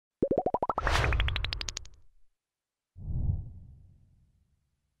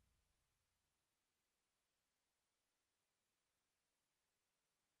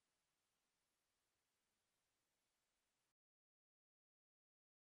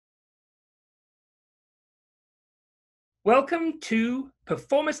Welcome to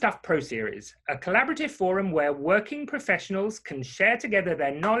Performer Stuff Pro Series, a collaborative forum where working professionals can share together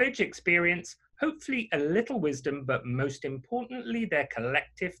their knowledge, experience, hopefully a little wisdom, but most importantly, their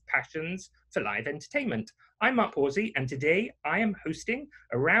collective passions for live entertainment. I'm Mark Pawsey, and today I am hosting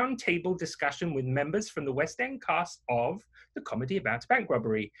a roundtable discussion with members from the West End cast of the comedy about bank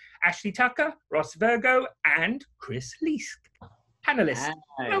robbery, Ashley Tucker, Ross Virgo, and Chris Leask. Panelists,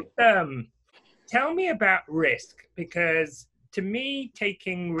 welcome. Tell me about risk, because to me,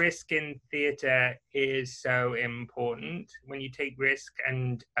 taking risk in theatre is so important. When you take risk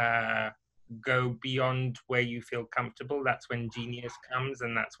and go beyond where you feel comfortable, that's when genius comes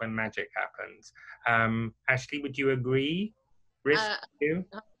and that's when magic happens. Ashley, would you agree? Risk too?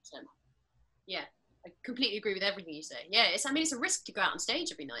 100%. Yeah, I completely agree with everything you say. Yeah, it's a risk to go out on stage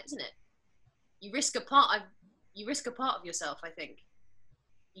every night, isn't it? You risk a part of yourself, I think.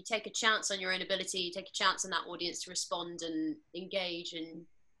 You take a chance on your own ability, you take a chance on that audience to respond and engage, and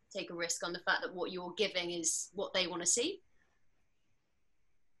take a risk on the fact that what you're giving is what they want to see.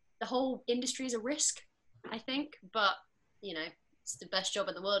 The whole industry is a risk, I think, but, you know, it's the best job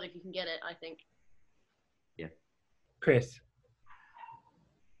in the world if you can get it, I think. Yeah. Chris?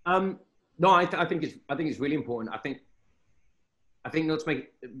 No, I think it's really important. I think not to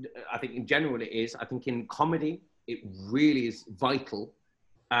make it, I think in general it is. I think in comedy, it really is vital.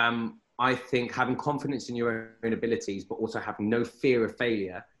 I think having confidence in your own abilities, but also having no fear of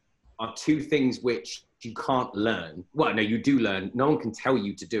failure, are two things which you can't learn. Well, no, you do learn. No one can tell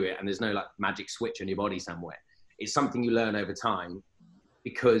you to do it, and there's no like magic switch on your body somewhere. It's something you learn over time,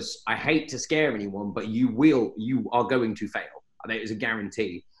 because I hate to scare anyone, but you are going to fail. It is a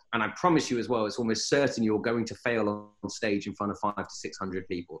guarantee. And I promise you as well, it's almost certain you're going to fail on stage in front of 500 to 600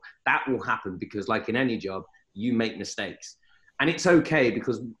 people. That will happen because, like in any job, you make mistakes. And it's okay,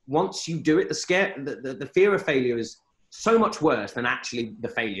 because once you do it, the fear of failure is so much worse than actually the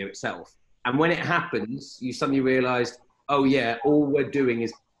failure itself. And when it happens, you suddenly realize, oh yeah, all we're doing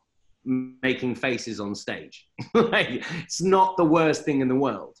is making faces on stage. Like, it's not the worst thing in the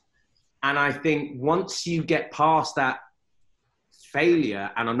world. And I think once you get past that failure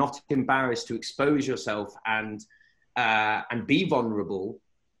and are not embarrassed to expose yourself and be vulnerable,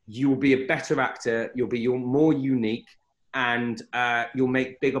 you will be a better actor, you're more unique, and you'll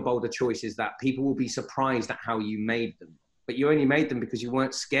make bigger, bolder choices that people will be surprised at how you made them. But you only made them because you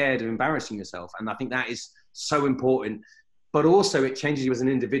weren't scared of embarrassing yourself. And I think that is so important. But also it changes you as an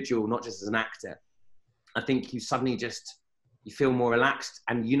individual, not just as an actor. I think you suddenly you feel more relaxed.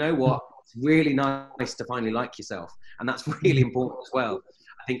 And you know what? It's really nice to finally like yourself. And that's really important as well.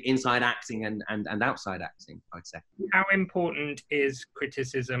 I think inside acting and outside acting, I'd say. How important is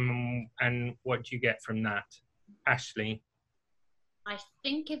criticism, and what do you get from that? Ashley? I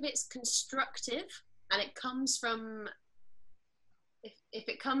think if it's constructive and it comes from, if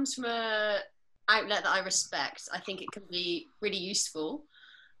it comes from a outlet that I respect, I think it can be really useful,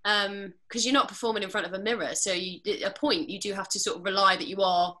 because you're not performing in front of a mirror. So at a point you do have to sort of rely that you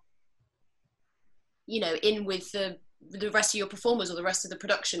are, you know, in with the rest of your performers or the rest of the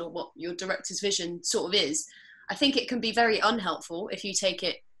production, or what your director's vision sort of is. I think it can be very unhelpful if you take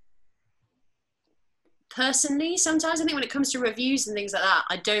it personally. Sometimes I think when it comes to reviews and things like that,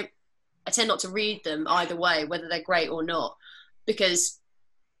 I tend not to read them either way, whether they're great or not, because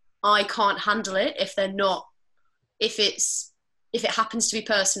I can't handle it if it happens to be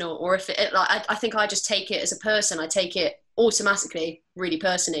personal, or if I think I just take it as a person. I take it automatically really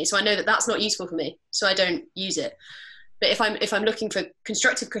personally, so I know that that's not useful for me, so I don't use it. But if I'm looking for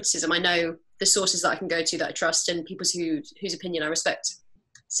constructive criticism, I know the sources that I can go to that I trust, and people whose opinion I respect.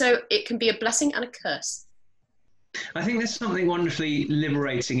 So it can be a blessing and a curse. I think there's something wonderfully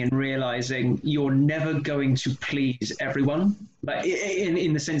liberating in realizing you're never going to please everyone. But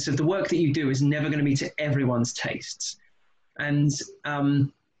in the sense of the work that you do is never going to be to everyone's tastes. And I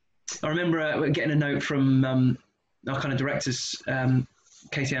remember getting a note from our kind of directors,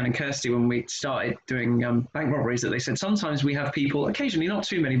 Katie Ann and Kirsty, when we started doing bank robberies, that they said sometimes we have people, occasionally not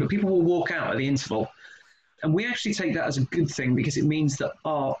too many, but people will walk out at the interval. And we actually take that as a good thing, because it means that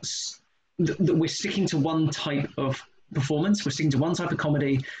that we're sticking to one type of performance, we're sticking to one type of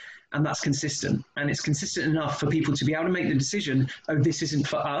comedy, and that's consistent. And it's consistent enough for people to be able to make the decision, oh, this isn't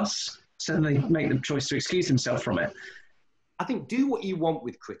for us, so then they make the choice to excuse themselves from it. I think do what you want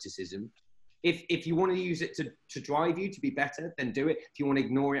with criticism. If you want to use it to drive you to be better, then do it. If you want to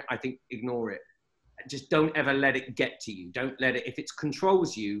ignore it, I think ignore it. Just don't ever let it get to you. Don't let it, if it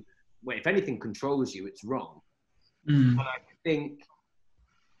controls you, well, if anything controls you, it's wrong. And I think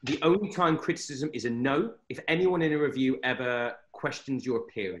the only time criticism is a no, if anyone in a review ever questions your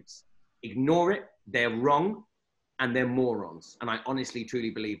appearance, ignore it, they're wrong, and they're morons. And I honestly,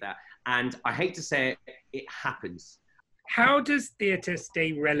 truly believe that. And I hate to say it, it happens. How does theatre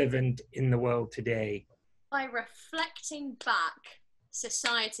stay relevant in the world today? By reflecting back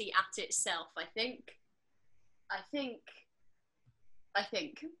society at itself, I think. How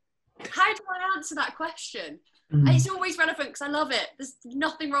do I answer that question? It's always relevant because I love it. There's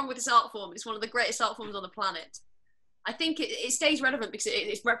nothing wrong with this art form. It's one of the greatest art forms on the planet. I think it stays relevant because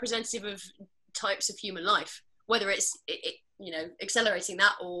it's representative of types of human life, whether it's accelerating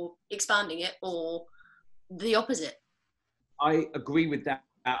that or expanding it or the opposite. I agree with that.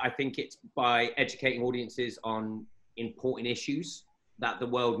 I think it's by educating audiences on important issues that the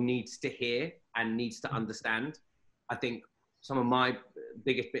world needs to hear and needs to understand. I think some of my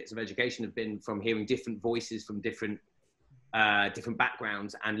biggest bits of education have been from hearing different voices from different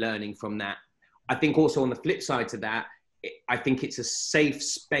backgrounds and learning from that. I think also on the flip side to that, I think it's a safe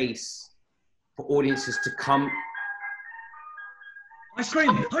space for audiences to come. Ice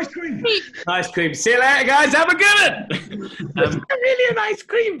cream, ice cream. Ice cream. See you later, guys. Have a good one. It's really an ice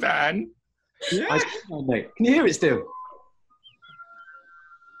cream van. Yeah. Ice cream, mate. Can you hear it still?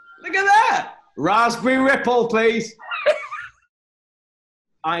 Look at that. Raspberry Ripple, please.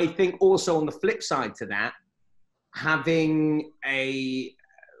 I think also on the flip side to that,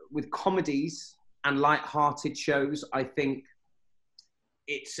 with comedies and light-hearted shows, I think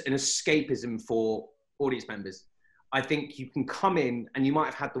it's an escapism for audience members. I think you can come in and you might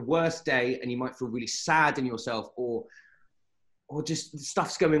have had the worst day and you might feel really sad in yourself or just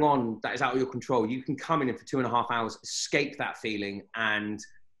stuff's going on that is out of your control. You can come in and for 2.5 hours, escape that feeling and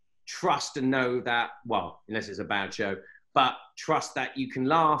trust and know that, well, unless it's a bad show, but trust that you can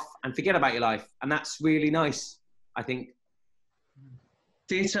laugh and forget about your life. And that's really nice, I think.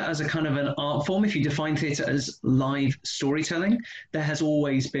 Theatre as a kind of an art form, if you define theatre as live storytelling, there has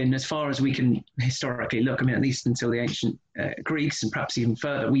always been, as far as we can historically look, I mean, at least until the ancient Greeks and perhaps even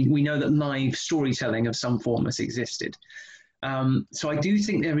further, we know that live storytelling of some form has existed. So I do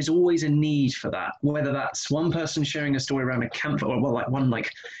think there is always a need for that, whether that's one person sharing a story around a campfire, or well, like one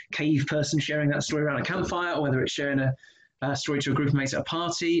cave person sharing that story around a campfire, or whether it's sharing a story to a group of mates at a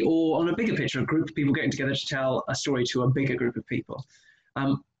party, or on a bigger picture, a group of people getting together to tell a story to a bigger group of people.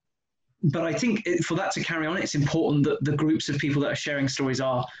 But I think for that to carry on, it's important that the groups of people that are sharing stories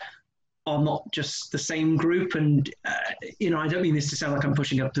are not just the same group. And, I don't mean this to sound like I'm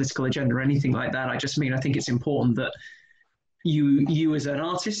pushing a political agenda or anything like that. I just mean, I think it's important that you as an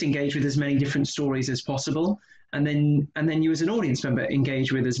artist engage with as many different stories as possible. And then you as an audience member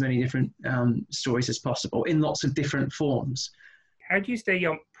engage with as many different stories as possible in lots of different forms. How do you stay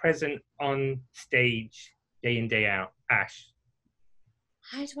present on stage day in, day out, Ash?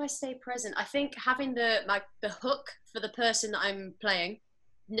 How do I stay present? I think having the hook for the person that I'm playing,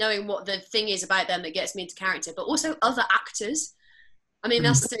 knowing what the thing is about them that gets me into character, but also other actors. I mean,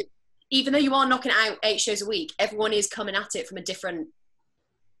 even though you are knocking out 8 shows a week, everyone is coming at it from a different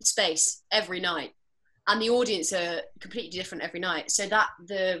space every night. And the audience are completely different every night. So that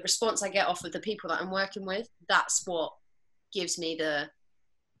the response I get off of the people that I'm working with, that's what gives me the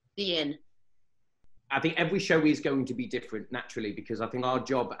in. I think every show is going to be different naturally, because I think our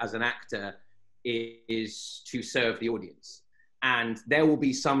job as an actor is to serve the audience. And there will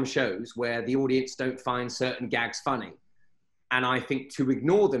be some shows where the audience don't find certain gags funny. And I think to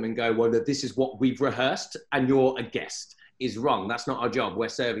ignore them and go, well, this is what we've rehearsed and you're a guest, is wrong. That's not our job. We're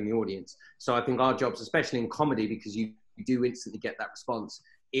serving the audience. So I think our jobs, especially in comedy, because you do instantly get that response,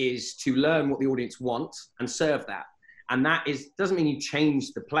 is to learn what the audience want and serve that. And that doesn't mean you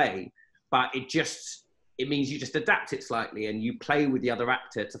change the play, but it means you just adapt it slightly and you play with the other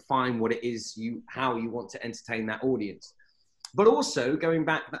actor to find what it is how you want to entertain that audience. But also going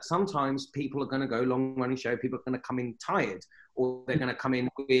back that sometimes people are going to go long running show, people are going to come in tired, or they're going to come in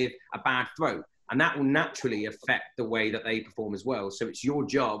with a bad throat. And that will naturally affect the way that they perform as well. So it's your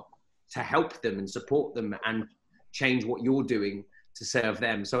job to help them and support them and change what you're doing to serve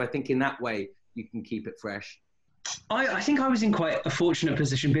them. So I think in that way, you can keep it fresh. I think I was in quite a fortunate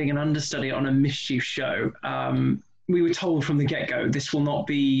position being an understudy on a mischief show. We were told from the get-go, this will not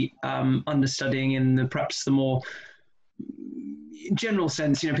be understudying in perhaps the more general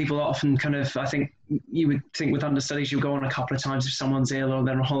sense. People are often kind of, I think you would think with understudies, you'll go on a couple of times if someone's ill or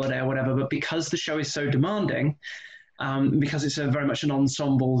they're on holiday or whatever. But because the show is so demanding, because it's very much an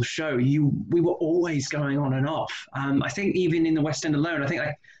ensemble show, we were always going on and off. I think even in the West End alone, I think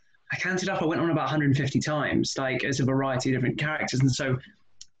I counted up, I went on about 150 times, as a variety of different characters. And so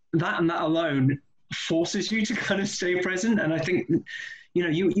that alone forces you to kind of stay present. And I think,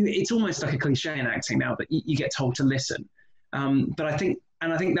 it's almost like a cliche in acting now, but you get told to listen. But I think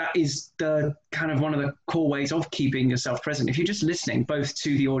And I think that is the kind of one of the core ways of keeping yourself present. If you're just listening, both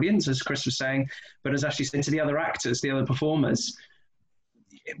to the audience, as Chris was saying, but as Ashley said, to the other actors, the other performers,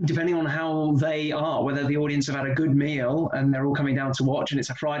 depending on how they are, whether the audience have had a good meal and they're all coming down to watch and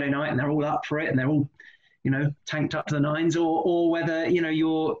it's a Friday night and they're all up for it and they're all, tanked up to the nines, or whether,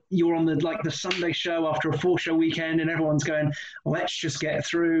 you're on the Sunday show after a 4-show weekend and everyone's going, let's just get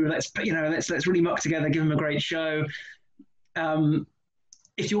through, let's really muck together, give them a great show.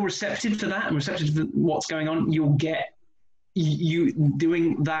 If you're receptive to that and receptive to what's going on, you'll get, you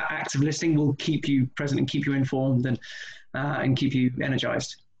doing that act of listening will keep you present and keep you informed and keep you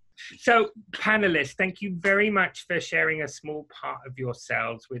energized. So, panelists, thank you very much for sharing a small part of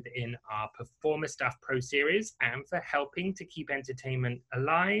yourselves within our Performer Stuff Pro series and for helping to keep entertainment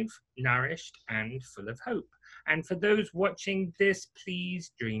alive, nourished, and full of hope. And for those watching this,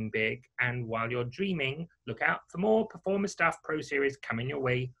 please dream big. And while you're dreaming, look out for more Performer Stuff Pro series coming your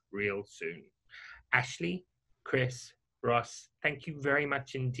way real soon. Ashley, Chris, Ross, thank you very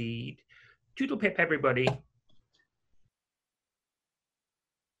much indeed. Toodle pip, everybody.